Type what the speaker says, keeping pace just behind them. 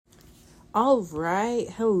All right.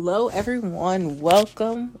 Hello, everyone.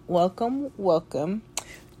 Welcome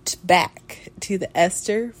back to the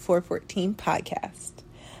Esther 414 podcast.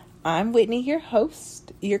 I'm Whitney, your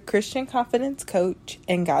host, your Christian confidence coach,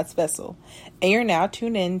 and God's vessel. And you're now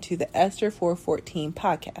tuned in to the Esther 414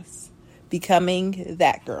 podcast, Becoming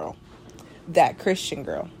That Girl, That Christian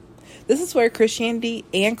Girl. This is where Christianity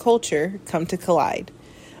and culture come to collide.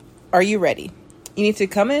 Are you ready? You need to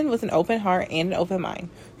come in with an open heart and an open mind.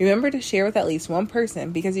 Remember to share with at least one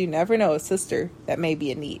person because you never know a sister that may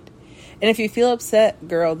be in need. And if you feel upset,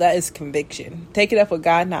 girl, that is conviction. Take it up with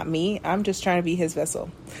God, not me. I'm just trying to be his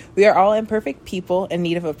vessel. We are all imperfect people in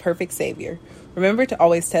need of a perfect savior. Remember to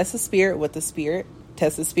always test the spirit with the spirit,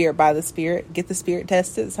 test the spirit by the spirit, get the spirit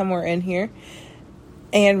tested somewhere in here.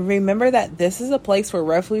 And remember that this is a place where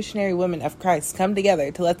revolutionary women of Christ come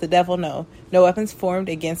together to let the devil know no weapons formed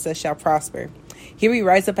against us shall prosper. Here we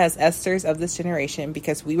rise up as Esthers of this generation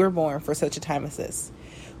because we were born for such a time as this.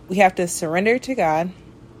 We have to surrender to God,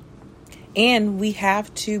 and we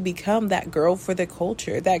have to become that girl for the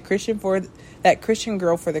culture, that Christian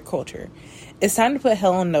girl for the culture. It's time to put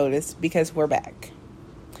hell on notice because we're back.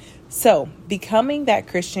 So, becoming that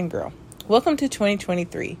Christian girl. Welcome to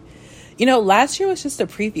 2023. Last year was just a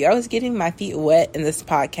preview. I was getting my feet wet in this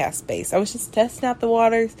podcast space. I was just testing out the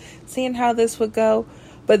waters, seeing how this would go.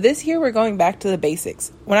 But this year we're going back to the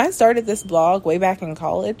basics. When I started this blog way back in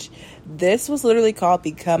college, this was literally called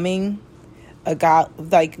becoming a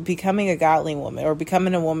godly woman or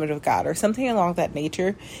becoming a woman of God or something along that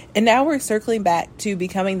nature. And now we're circling back to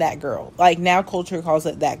becoming that girl. Like now culture calls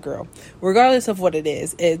it that girl. Regardless of what it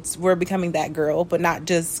is, we're becoming that girl, but not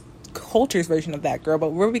just culture's version of that girl,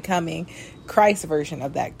 but we're becoming Christ's version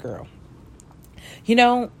of that girl.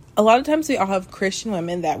 A lot of times we all have Christian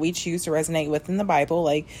women that we choose to resonate with in the Bible.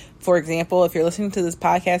 Like, for example, if you're listening to this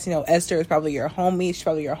podcast, Esther is probably your homie. She's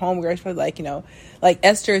probably your homegirl. She's probably like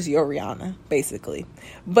Esther is your Rihanna, basically.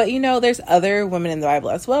 But, there's other women in the Bible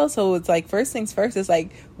as well. So it's like, first things first, is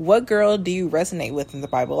like, what girl do you resonate with in the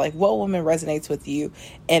Bible? Like, what woman resonates with you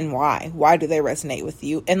and why? Why do they resonate with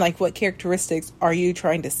you? And like, what characteristics are you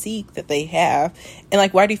trying to seek that they have? And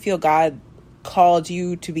like, why do you feel God called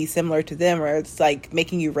you to be similar to them, or it's like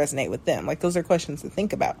making you resonate with them? Like, those are questions to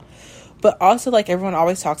think about. But also, like, everyone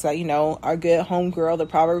always talks about, our good homegirl, the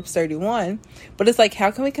Proverbs 31. But it's like,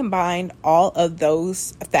 how can we combine all of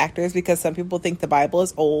those factors? Because some people think the Bible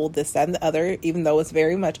is old, this, that, and the other, even though it's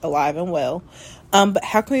very much alive and well. But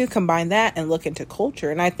how can we combine that and look into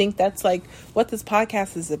culture? And I think that's like what this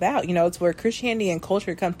podcast is about. It's where Christianity and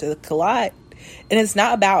culture come to collide. And it's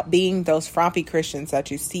not about being those frumpy Christians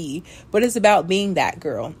that you see, but it's about being that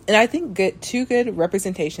girl. And I think two good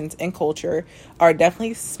representations in culture are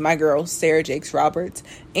definitely my girls, Sarah Jakes Roberts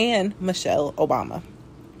and Michelle Obama.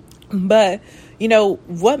 But,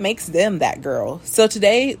 what makes them that girl? So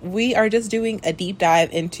today we are just doing a deep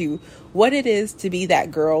dive into what it is to be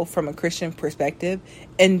that girl from a Christian perspective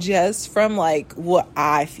and just from like what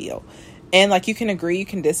I feel. And like, you can agree, you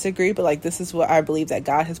can disagree, but like, this is what I believe that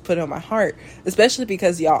God has put on my heart, especially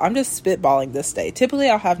because y'all, I'm just spitballing this day. Typically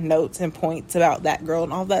I'll have notes and points about that girl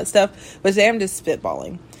and all that stuff, but today I'm just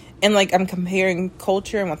spitballing. And like, I'm comparing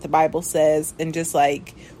culture and what the Bible says and just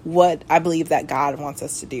like what I believe that God wants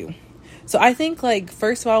us to do. So I think, like,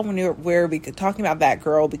 first of all, when we're talking about that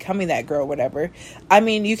girl, becoming that girl, whatever, I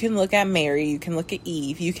mean, you can look at Mary, you can look at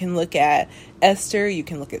Eve, you can look at Esther, you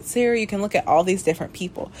can look at Sarah, you can look at all these different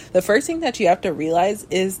people. The first thing that you have to realize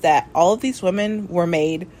is that all of these women were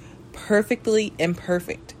made perfectly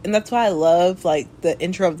imperfect. And that's why I love, like, the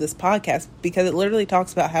intro of this podcast, because it literally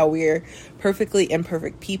talks about how we're perfectly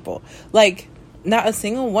imperfect people. Like, not a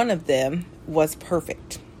single one of them was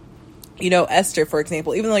perfect. Esther, for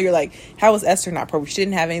example, even though you're like, how was Esther not perfect? She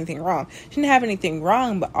didn't have anything wrong. She didn't have anything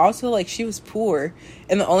wrong, but also, like, she was poor.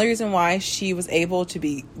 And the only reason why she was able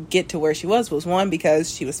to get to where she was one,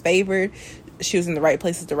 because she was favored, she was in the right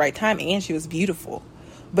place at the right time, and she was beautiful.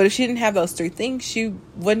 But if she didn't have those three things, she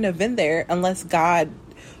wouldn't have been there unless God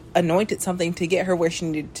anointed something to get her where she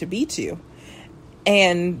needed to be to.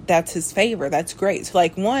 And that's his favor. That's great. So,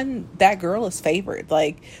 like, one, that girl is favored.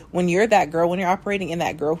 Like, when you're that girl, when you're operating in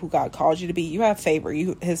that girl who God called you to be, you have favor.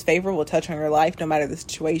 His favor will touch on your life no matter the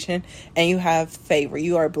situation. And you have favor.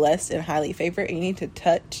 You are blessed and highly favored. And you need to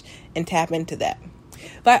touch and tap into that.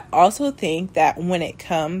 But I also think that when it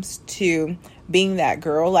comes to being that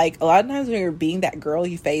girl, like, a lot of times when you're being that girl,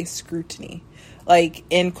 you face scrutiny. Like,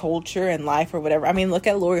 in culture and life or whatever. I mean, look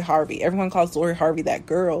at Lori Harvey. Everyone calls Lori Harvey that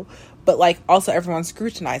girl. But, like, also everyone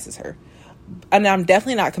scrutinizes her. And I'm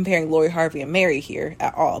definitely not comparing Lori Harvey and Mary here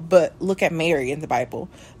at all. But look at Mary in the Bible.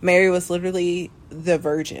 Mary was literally the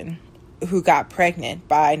virgin. who got pregnant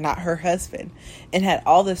by not her husband and had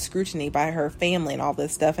all this scrutiny by her family and all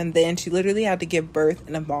this stuff. And then she literally had to give birth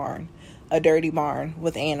in a barn, a dirty barn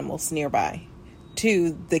with animals nearby,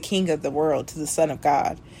 to the king of the world, to the Son of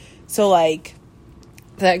God. So like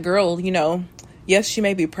that girl, you know, yes, she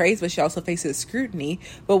may be praised, but she also faces scrutiny.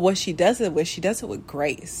 But what she does it with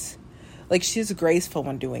grace. Like, she's graceful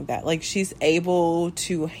when doing that. Like, she's able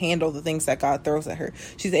to handle the things that God throws at her.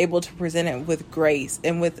 She's able to present it with grace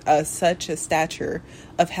and with such a stature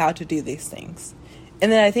of how to do these things.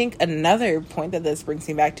 And then I think another point that this brings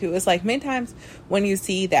me back to is, like, many times when you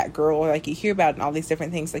see that girl, or like you hear about and all these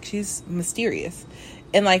different things, like, she's mysterious.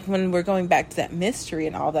 And like when we're going back to that mystery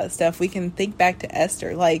and all that stuff, we can think back to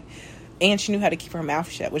Esther, like, and she knew how to keep her mouth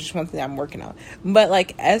shut, which is one thing I'm working on. But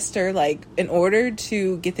like Esther, like, in order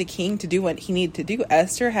to get the king to do what he needed to do,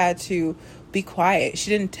 Esther had to be quiet.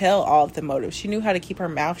 She didn't tell all of the motives. She knew how to keep her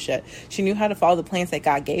mouth shut. She knew how to follow the plans that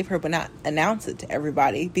God gave her, but not announce it to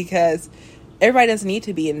everybody, because everybody doesn't need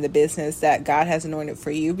to be in the business that God has anointed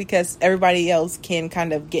for you, because everybody else can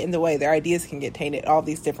kind of get in the way. Their ideas can get tainted, all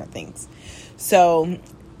these different things. So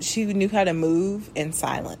she knew how to move in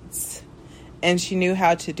silence. And she knew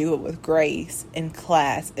how to do it with grace and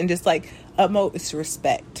class and just like utmost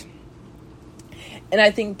respect. And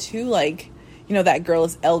I think too, like, you know, that girl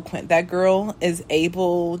is eloquent. That girl is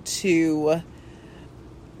able to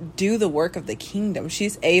do the work of the kingdom.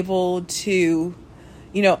 She's able to,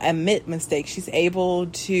 you know, admit mistakes. She's able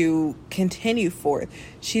to continue forth.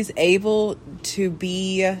 She's able to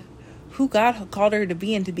be who God called her to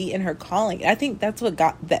be and to be in her calling. I think that's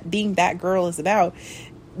what being that girl is about.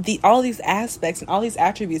 All these aspects and all these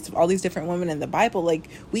attributes of all these different women in the Bible, like,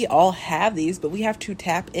 we all have these, but we have to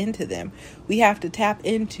tap into them. We have to tap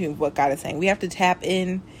into what God is saying. We have to tap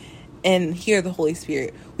in and hear the Holy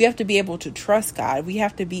Spirit. We have to be able to trust God. We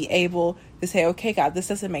have to be able to say, okay, God, this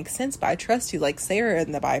doesn't make sense, but I trust you. Like Sarah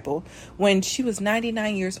in the Bible, when she was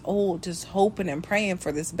 99 years old, just hoping and praying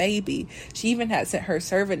for this baby. She even had sent her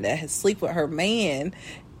servant to sleep with her man,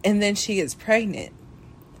 and then she gets pregnant.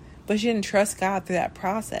 But she didn't trust God through that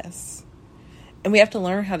process. And we have to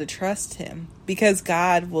learn how to trust him, because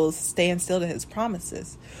God will stand still to his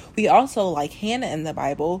promises. We also, like Hannah in the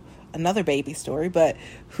Bible, another baby story, but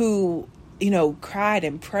who, you know, cried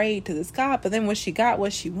and prayed to this God. But then when she got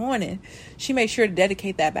what she wanted, she made sure to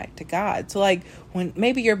dedicate that back to God. So like, when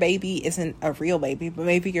maybe your baby isn't a real baby, but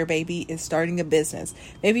maybe your baby is starting a business.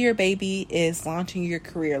 Maybe your baby is launching your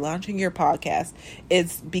career, launching your podcast.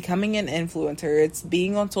 It's becoming an influencer. It's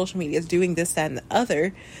being on social media. It's doing this, that, and the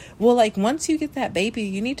other. Well, like, once you get that baby,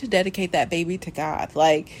 you need to dedicate that baby to God.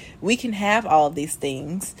 Like, we can have all of these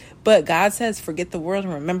things, but God says, forget the world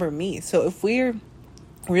and remember me. So if we're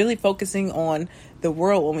really focusing on the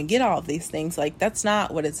world when we get all of these things, like, that's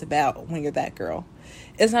not what it's about when you're that girl.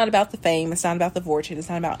 It's not about the fame. It's not about the fortune. It's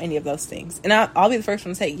not about any of those things. And I'll be the first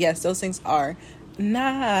one to say, yes, those things are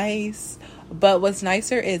nice. But what's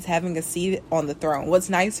nicer is having a seat on the throne. What's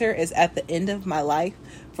nicer is at the end of my life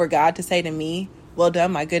for God to say to me, well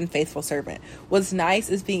done, my good and faithful servant. What's nice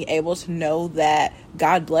is being able to know that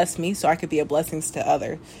God blessed me so I could be a blessing to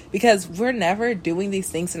others. Because we're never doing these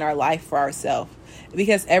things in our life for ourselves.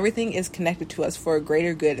 Because everything is connected to us for a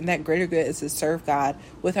greater good. And that greater good is to serve God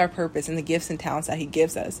with our purpose and the gifts and talents that he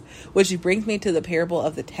gives us. Which brings me to the parable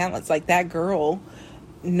of the talents. Like, that girl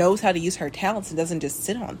knows how to use her talents and doesn't just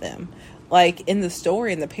sit on them. Like, in the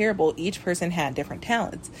story, in the parable, each person had different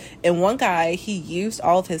talents. And one guy, he used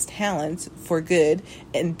all of his talents for good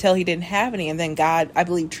until he didn't have any. And then God, I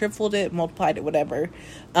believe, tripled it, multiplied it, whatever.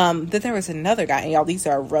 Then there was another guy. And y'all, these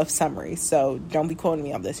are rough summaries, so don't be quoting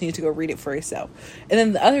me on this. You need to go read it for yourself. And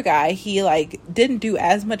then the other guy, he, like, didn't do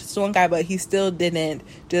as much as the one guy, but he still didn't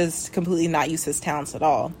just completely not use his talents at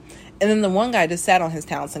all. And then the one guy just sat on his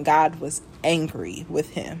talents, and God was angry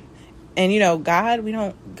with him. And, you know,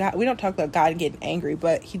 we don't talk about God getting angry,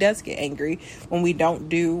 but he does get angry when we don't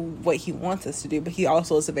do what he wants us to do. But he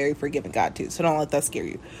also is a very forgiving God too. So don't let that scare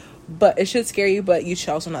you. But it should scare you, but you should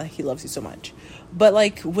also know that he loves you so much. But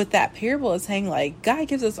like with that parable, it's saying like, God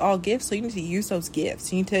gives us all gifts. So you need to use those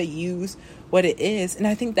gifts. You need to use what it is. And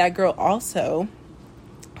I think that girl also,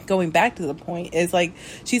 going back to the point, is like,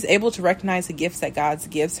 she's able to recognize the gifts that God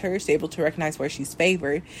gives her. She's able to recognize where she's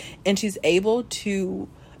favored, and she's able to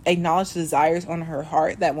acknowledge the desires on her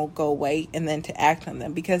heart that won't go away, and then to act on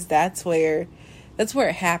them, because that's where that's where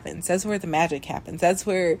it happens. That's where the magic happens. That's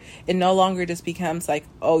where it no longer just becomes like,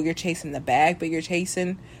 oh, you're chasing the bag, but you're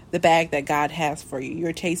chasing the bag that God has for you.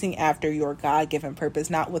 You're chasing after your God-given purpose,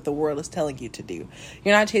 not what the world is telling you to do.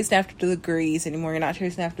 You're not chasing after the degrees anymore. You're not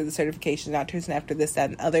chasing after the certifications. You're not chasing after this, that,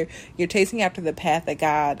 and other. You're chasing after the path that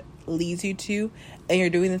God leads you to, and you're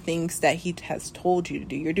doing the things that he has told you to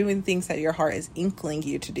do. You're doing the things that your heart is inkling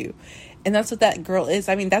you to do. And that's what that girl is.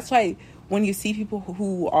 I mean, that's why when you see people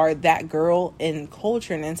who are that girl in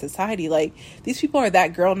culture and in society, like, these people are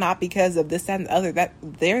that girl not because of this, that, and the other. That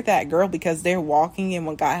they're that girl because they're walking in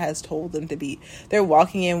what God has told them to be. They're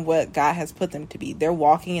walking in what God has put them to be. They're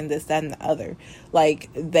walking in this, that, and the other. Like,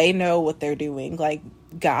 they know what they're doing. Like,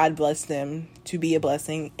 God blessed them to be a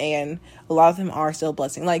blessing, and a lot of them are still a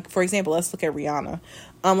blessing. Like, for example, let's look at Rihanna.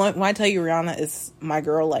 When I tell you Rihanna is my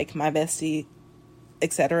girl, like my bestie,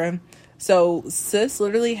 etc. So sis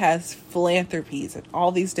literally has philanthropies and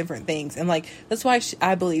all these different things. And like, that's why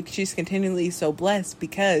I believe she's continually so blessed,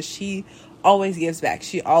 because she always gives back.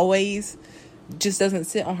 She always just doesn't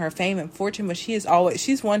sit on her fame and fortune, but she's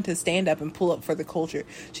one to stand up and pull up for the culture.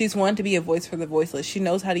 She's one to be a voice for the voiceless. She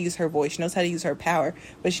knows how to use her voice. She knows how to use her power,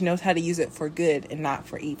 but she knows how to use it for good and not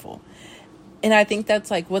for evil. And I think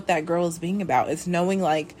that's like what that girl is being about, is knowing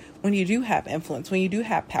like when you do have influence, when you do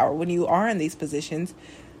have power, when you are in these positions,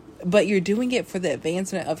 but you're doing it for the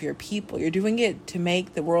advancement of your people. You're doing it to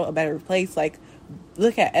make the world a better place. Like,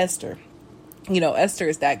 look at Esther. You know, Esther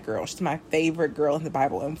is that girl. She's my favorite girl in the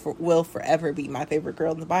Bible, and will forever be my favorite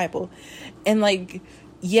girl in the Bible. And like,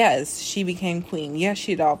 yes, she became queen. Yes,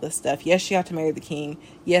 she did all this stuff. Yes, she got to marry the king.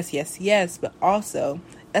 Yes, yes, yes. But also,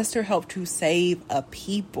 Esther helped to save a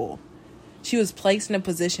people. She was placed in a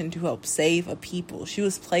position to help save a people. She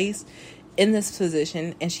was placed in this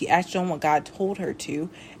position, and she acted on what God told her to,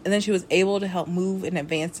 and then she was able to help move and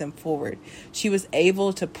advance them forward. She was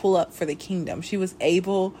able to pull up for the kingdom. She was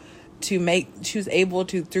able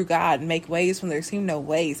to, through God, make ways when there seemed no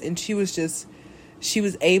ways. And she was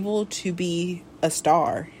able to be a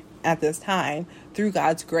star at this time through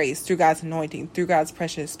God's grace, through God's anointing, through God's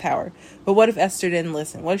precious power. But what if Esther didn't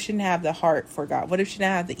listen? What if she didn't have the heart for God? What if she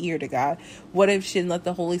didn't have the ear to God? What if she didn't let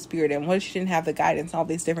the Holy Spirit in? What if she didn't have the guidance, all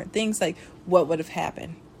these different things? Like, what would have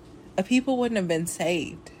happened? A people wouldn't have been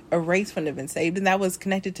saved. A race wouldn't have been saved. And that was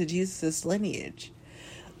connected to Jesus' lineage.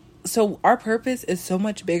 So our purpose is so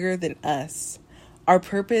much bigger than us. Our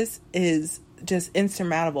purpose is just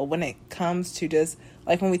insurmountable when it comes to just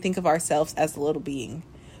like when we think of ourselves as a little being.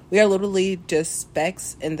 We are literally just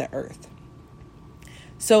specks in the earth.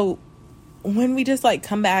 So when we just like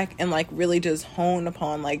come back and like really just hone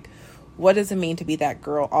upon like, what does it mean to be that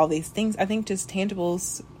girl? All these things, I think just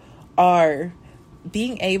tangibles are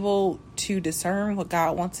being able to discern what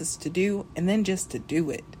God wants us to do, and then just to do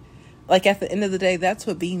it. Like, at the end of the day, that's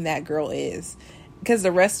what being that girl is, because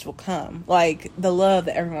the rest will come. Like, the love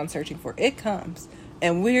that everyone's searching for, it comes.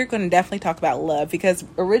 And we're going to definitely talk about love, because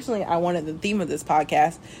originally I wanted the theme of this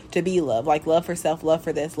podcast to be love. Like, love for self, love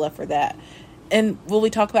for this, love for that. And will we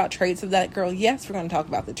talk about traits of that girl? Yes, we're going to talk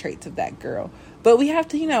about the traits of that girl. But we have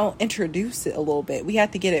to, introduce it a little bit. We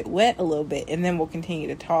have to get it wet a little bit, and then we'll continue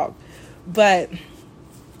to talk. But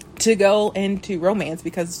to go into romance,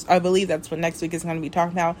 because I believe that's what next week is going to be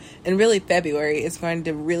talking about, and really February is going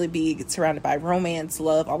to really be surrounded by romance,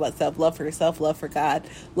 love, all that stuff, love for yourself, love for God,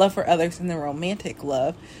 love for others, and then romantic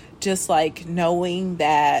love. Just like knowing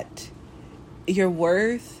that your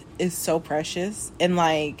worth is so precious, and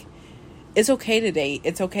like, it's okay to date,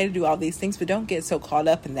 it's okay to do all these things, but don't get so caught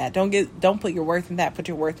up in that. Don't put your worth in that. Put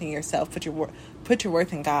your worth in yourself. Put your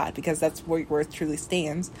worth in God, because that's where your worth truly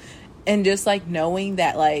stands. And just like knowing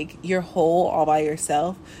that like you're whole all by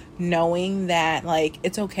yourself, knowing that like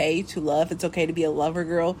it's okay to love, it's okay to be a lover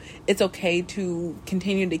girl, it's okay to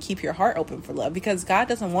continue to keep your heart open for love, because God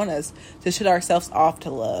doesn't want us to shut ourselves off to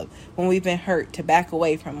love when we've been hurt, to back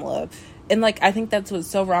away from love. And like, I think that's what's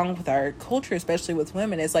so wrong with our culture, especially with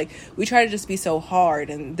women, is like we try to just be so hard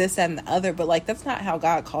and this, that, and the other, but like that's not how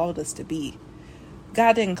God called us to be.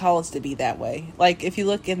 God didn't call us to be that way. Like, if you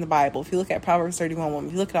look in the Bible, if you look at Proverbs 31:1,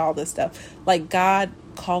 if you look at all this stuff, like, God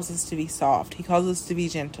calls us to be soft. He calls us to be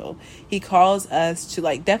gentle. He calls us to,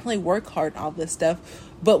 like, definitely work hard on all this stuff.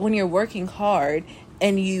 But when you're working hard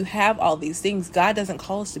and you have all these things, God doesn't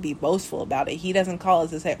call us to be boastful about it. He doesn't call us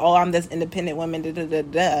to say, oh, I'm this independent woman, da, da, da,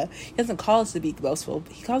 da. He doesn't call us to be boastful.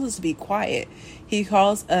 He calls us to be quiet. He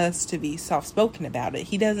calls us to be soft-spoken about it.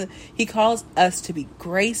 He calls us to be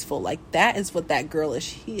graceful. Like, that is what that girl is.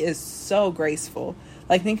 She is so graceful.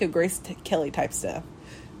 Like, think of Grace Kelly type stuff.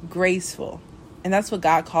 Graceful. And that's what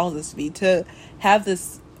God calls us to be. To have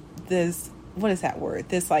this, what is that word?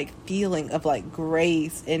 This, like, feeling of, like,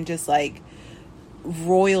 grace and just, like,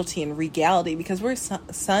 royalty and regality, because we're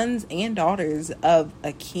sons and daughters of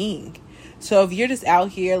a king. So if you're just out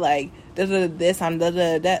here like this, I'm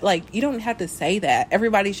that, like, you don't have to say that.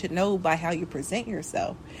 Everybody should know by how you present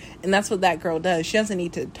yourself. And that's what that girl does. She doesn't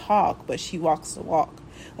need to talk, but she walks the walk.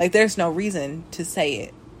 Like, there's no reason to say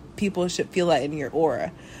it. People should feel that in your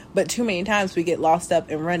aura. But too many times we get lost up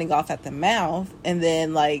and running off at the mouth, and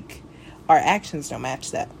then like our actions don't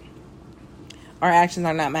match that. Our actions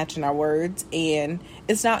are not matching our words, and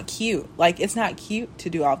it's not cute. Like, it's not cute to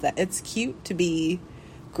do all that. It's cute to be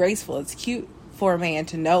graceful. It's cute for a man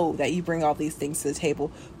to know that you bring all these things to the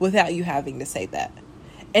table without you having to say that.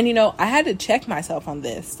 And, you know, I had to check myself on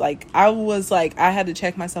this. Like, I had to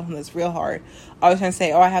check myself on this real hard. I was trying to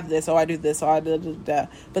say, oh, I have this, oh, I do this, oh, I do.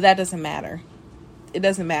 But that doesn't matter. It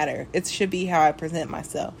doesn't matter. It should be how I present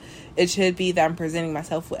myself. It should be that I'm presenting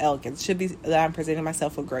myself with elegance. It should be that I'm presenting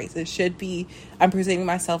myself with grace. It should be I'm presenting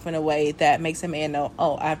myself in a way that makes a man know,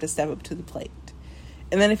 oh, I have to step up to the plate.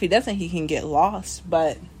 And then if he doesn't, he can get lost.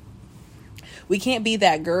 But we can't be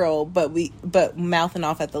that girl, but mouthing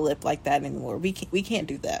off at the lip like that anymore. We can't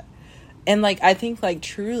do that. And like, I think like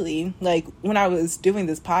truly, like when I was doing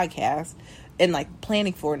this podcast and like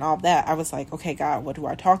planning for it and all that, I was like, okay, God, what do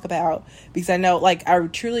I talk about? Because I know, like, I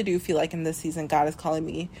truly do feel like in this season, God is calling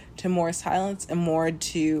me to more silence and more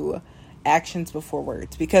to actions before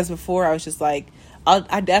words. Because before I was just like,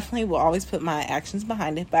 I definitely will always put my actions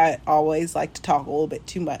behind it, but I always like to talk a little bit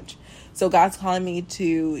too much. So God's calling me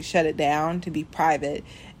to shut it down, to be private,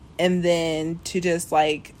 and then to just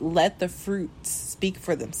like let the fruits speak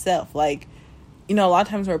for themselves. Like, you know, a lot of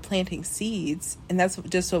times we're planting seeds, and that's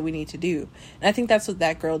just what we need to do. And I think that's what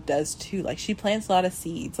that girl does too. Like, she plants a lot of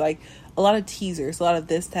seeds, like a lot of teasers, a lot of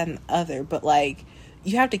this, that, and the other. But like,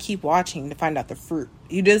 you have to keep watching to find out the fruit.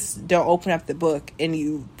 You just don't open up the book and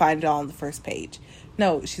you find it all on the first page.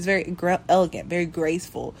 No, she's very elegant, very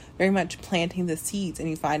graceful, very much planting the seeds, and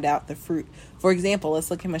you find out the fruit. For example, let's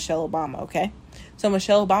look at Michelle Obama, okay? So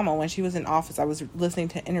Michelle Obama, when she was in office, I was listening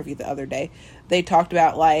to an interview the other day. They talked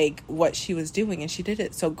about like what she was doing, and she did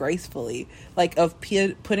it so gracefully, like of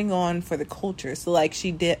putting on for the culture. So like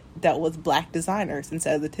she dealt with black designers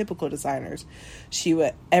instead of the typical designers.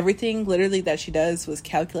 Everything literally that she does was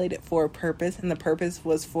calculated for a purpose, and the purpose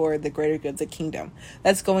was for the greater good of the kingdom.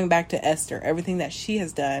 That's going back to Esther. Everything that she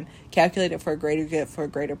has done, calculated for a greater good, for a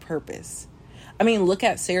greater purpose. I mean, look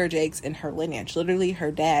at Sarah Jakes and her lineage. Literally,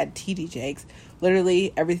 her dad, T.D. Jakes,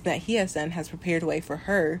 literally everything that he has done has prepared a way for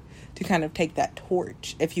her to kind of take that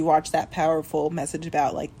torch. If you watch that powerful message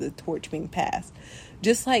about like the torch being passed,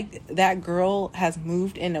 just like that girl has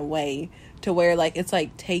moved in a way to where like it's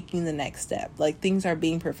like taking the next step. Like things are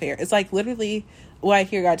being prepared. It's like literally what I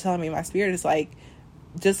hear God telling me in my spirit is like,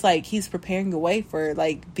 just like he's preparing a way for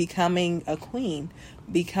like becoming a queen,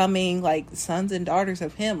 becoming like sons and daughters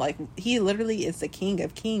of him. Like he literally is the King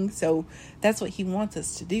of Kings. So that's what he wants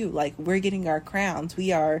us to do. Like we're getting our crowns.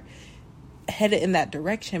 We are headed in that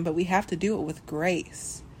direction, but we have to do it with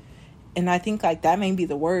grace. And I think like that may be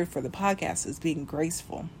the word for the podcast, is being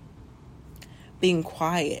graceful, being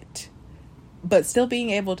quiet, but still being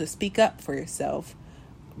able to speak up for yourself.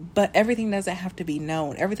 But everything doesn't have to be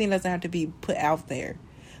known. Everything doesn't have to be put out there.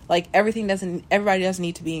 Like everybody doesn't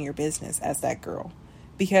need to be in your business as that girl,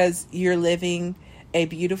 because you're living a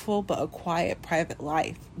beautiful but a quiet, private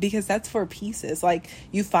life, because that's for pieces. Like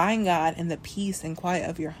you find God in the peace and quiet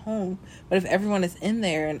of your home. But if everyone is in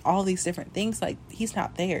there and all these different things, like he's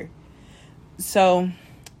not there. So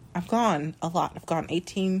I've gone a lot. I've gone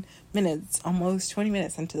 18 minutes, almost 20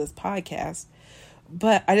 minutes into this podcast.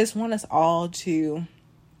 But I just want us all to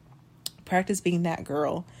practice being that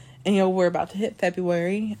girl. And, you know, we're about to hit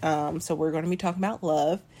February. So we're going to be talking about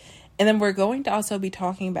love. And then we're going to also be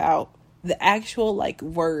talking about the actual, like,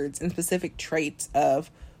 words and specific traits of,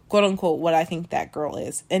 quote unquote, what I think that girl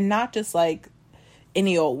is. And not just, like,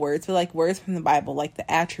 any old words, but, like, words from the Bible, like the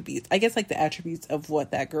attributes. I guess, like, the attributes of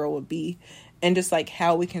what that girl would be. And just, like,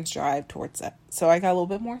 how we can strive towards that. So I got a little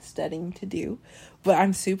bit more studying to do. But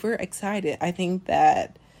I'm super excited. I think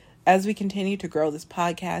that as we continue to grow this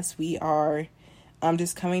podcast, we are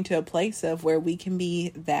just coming to a place of where we can be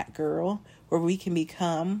that girl, where we can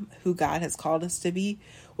become who God has called us to be,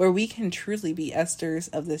 where we can truly be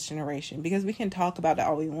Esthers of this generation. Because we can talk about it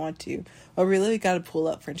all we want to, but we really got to pull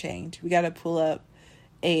up for change. We got to pull up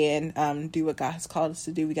and do what God has called us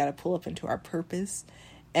to do. We got to pull up into our purpose,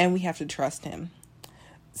 and we have to trust him.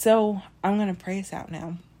 So I'm going to pray us out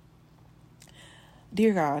now.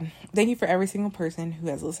 Dear God, thank you for every single person who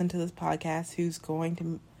has listened to this podcast, who's going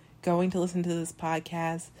to listen to this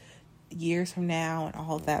podcast years from now and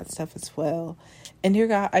all of that stuff as well. And dear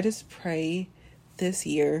God, I just pray this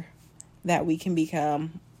year that we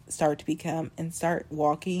can start to become, and start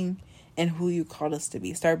walking in who you called us to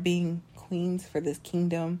be. Start being queens for this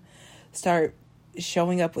kingdom. Start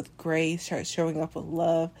showing up with grace, start showing up with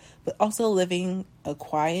love, but also living a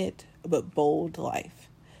quiet but bold life,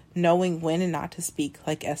 knowing when and not to speak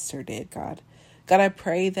like Esther did, God. God, I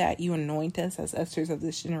pray that you anoint us as Esthers of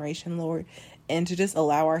this generation, Lord, and to just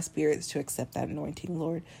allow our spirits to accept that anointing,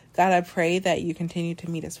 Lord. God, I pray that you continue to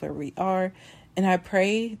meet us where we are, and I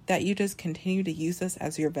pray that you just continue to use us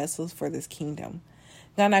as your vessels for this kingdom.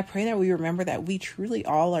 God, and I pray that we remember that we truly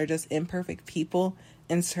all are just imperfect people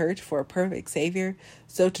in search for a perfect Savior.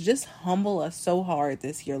 So to just humble us so hard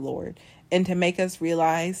this year, Lord, and to make us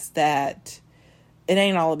realize that it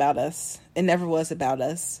ain't all about us. It never was about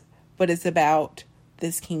us, but it's about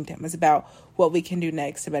this kingdom. It's about what we can do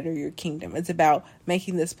next to better your kingdom. It's about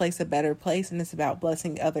making this place a better place, and it's about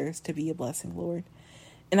blessing others to be a blessing, Lord.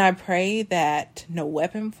 And I pray that no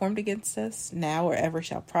weapon formed against us now or ever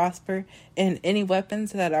shall prosper. And any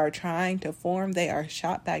weapons that are trying to form, they are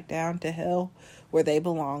shot back down to hell where they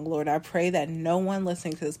belong, Lord. I pray that no one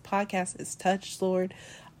listening to this podcast is touched, Lord.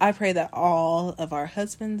 I pray that all of our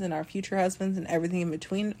husbands and our future husbands and everything in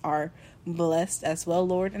between are blessed as well,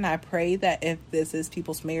 Lord. And I pray that if this is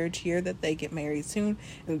people's marriage here, that they get married soon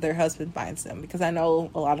and their husband finds them. Because I know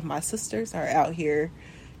a lot of my sisters are out here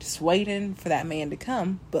just waiting for that man to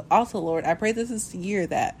come. But also, Lord, I pray this is the year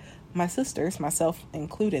that my sisters, myself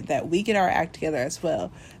included, that we get our act together as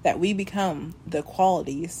well, that we become the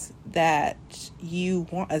qualities that you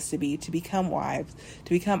want us to become wives, to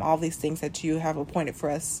become all these things that you have appointed for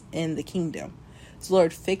us in the kingdom. So,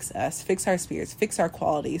 Lord, fix us, fix our spirits, fix our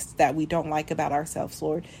qualities that we don't like about ourselves,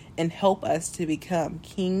 Lord, and help us to become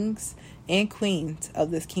kings and queens of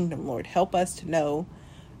this kingdom, Lord. Help us to know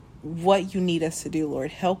what you need us to do,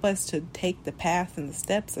 Lord. Help us to take the path and the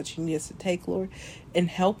steps that you need us to take, Lord, and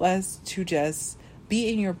help us to just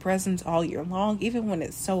be in your presence all year long, even when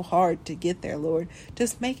it's so hard to get there, Lord.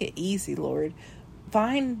 Just make it easy, Lord.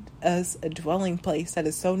 Find us a dwelling place that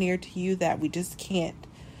is so near to you that we just can't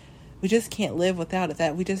live without it,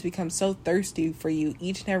 that we just become so thirsty for you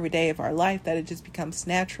each and every day of our life that it just becomes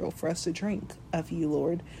natural for us to drink of you,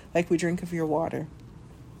 Lord, like we drink of your water.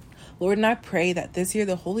 Lord, and I pray that this year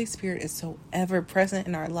the Holy Spirit is so ever present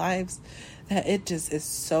in our lives that it just is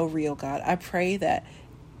so real, God. I pray that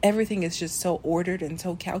everything is just so ordered and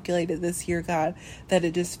so calculated this year, God, that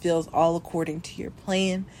it just feels all according to your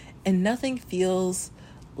plan, and nothing feels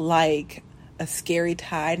like a scary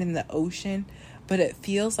tide in the ocean, but it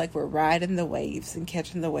feels like we're riding the waves and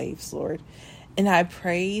catching the waves, Lord. And I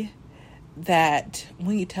pray that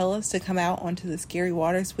when you tell us to come out onto the scary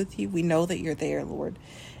waters with you, we know that you're there, Lord.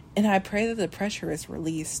 And I pray that the pressure is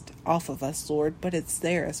released off of us, Lord, but it's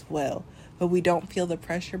there as well. But we don't feel the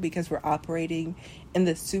pressure because we're operating in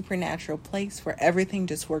this supernatural place where everything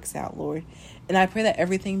just works out, Lord. And I pray that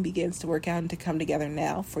everything begins to work out and to come together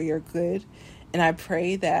now for your good. And I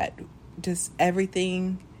pray that just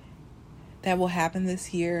everything that will happen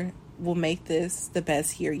this year will make this the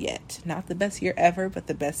best year yet. Not the best year ever, but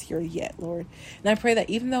the best year yet, Lord. And I pray that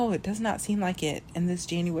even though it does not seem like it in this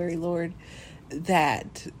January, Lord,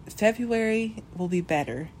 that February will be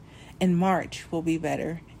better, and March will be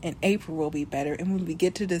better, and April will be better. And when we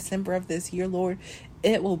get to December of this year, Lord,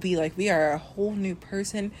 it will be like we are a whole new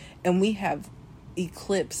person, and we have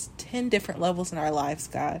eclipsed 10 different levels in our lives,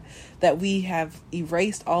 God, that we have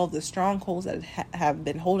erased all the strongholds that have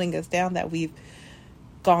been holding us down, that we've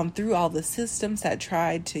gone through all the systems that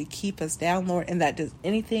tried to keep us down, Lord, and that does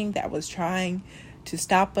anything that was trying to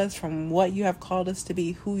stop us from what you have called us to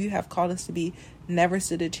be, who you have called us to be, never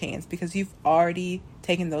stood a chance, because you've already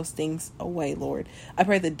taken those things away, Lord. I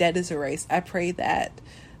pray the debt is erased. I pray that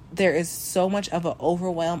there is so much of an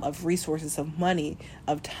overwhelm of resources, of money,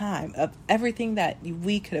 of time, of everything that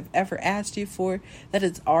we could have ever asked you for, that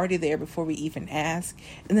it's already there before we even ask.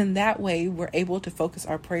 And then that way we're able to focus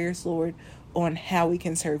our prayers, Lord, on how we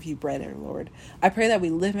can serve you better, Lord. I pray that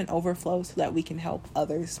we live in overflow so that we can help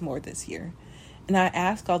others more this year. And I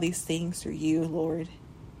ask all these things through you, Lord.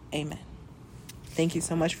 Amen. Thank you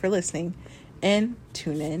so much for listening, and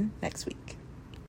tune in next week.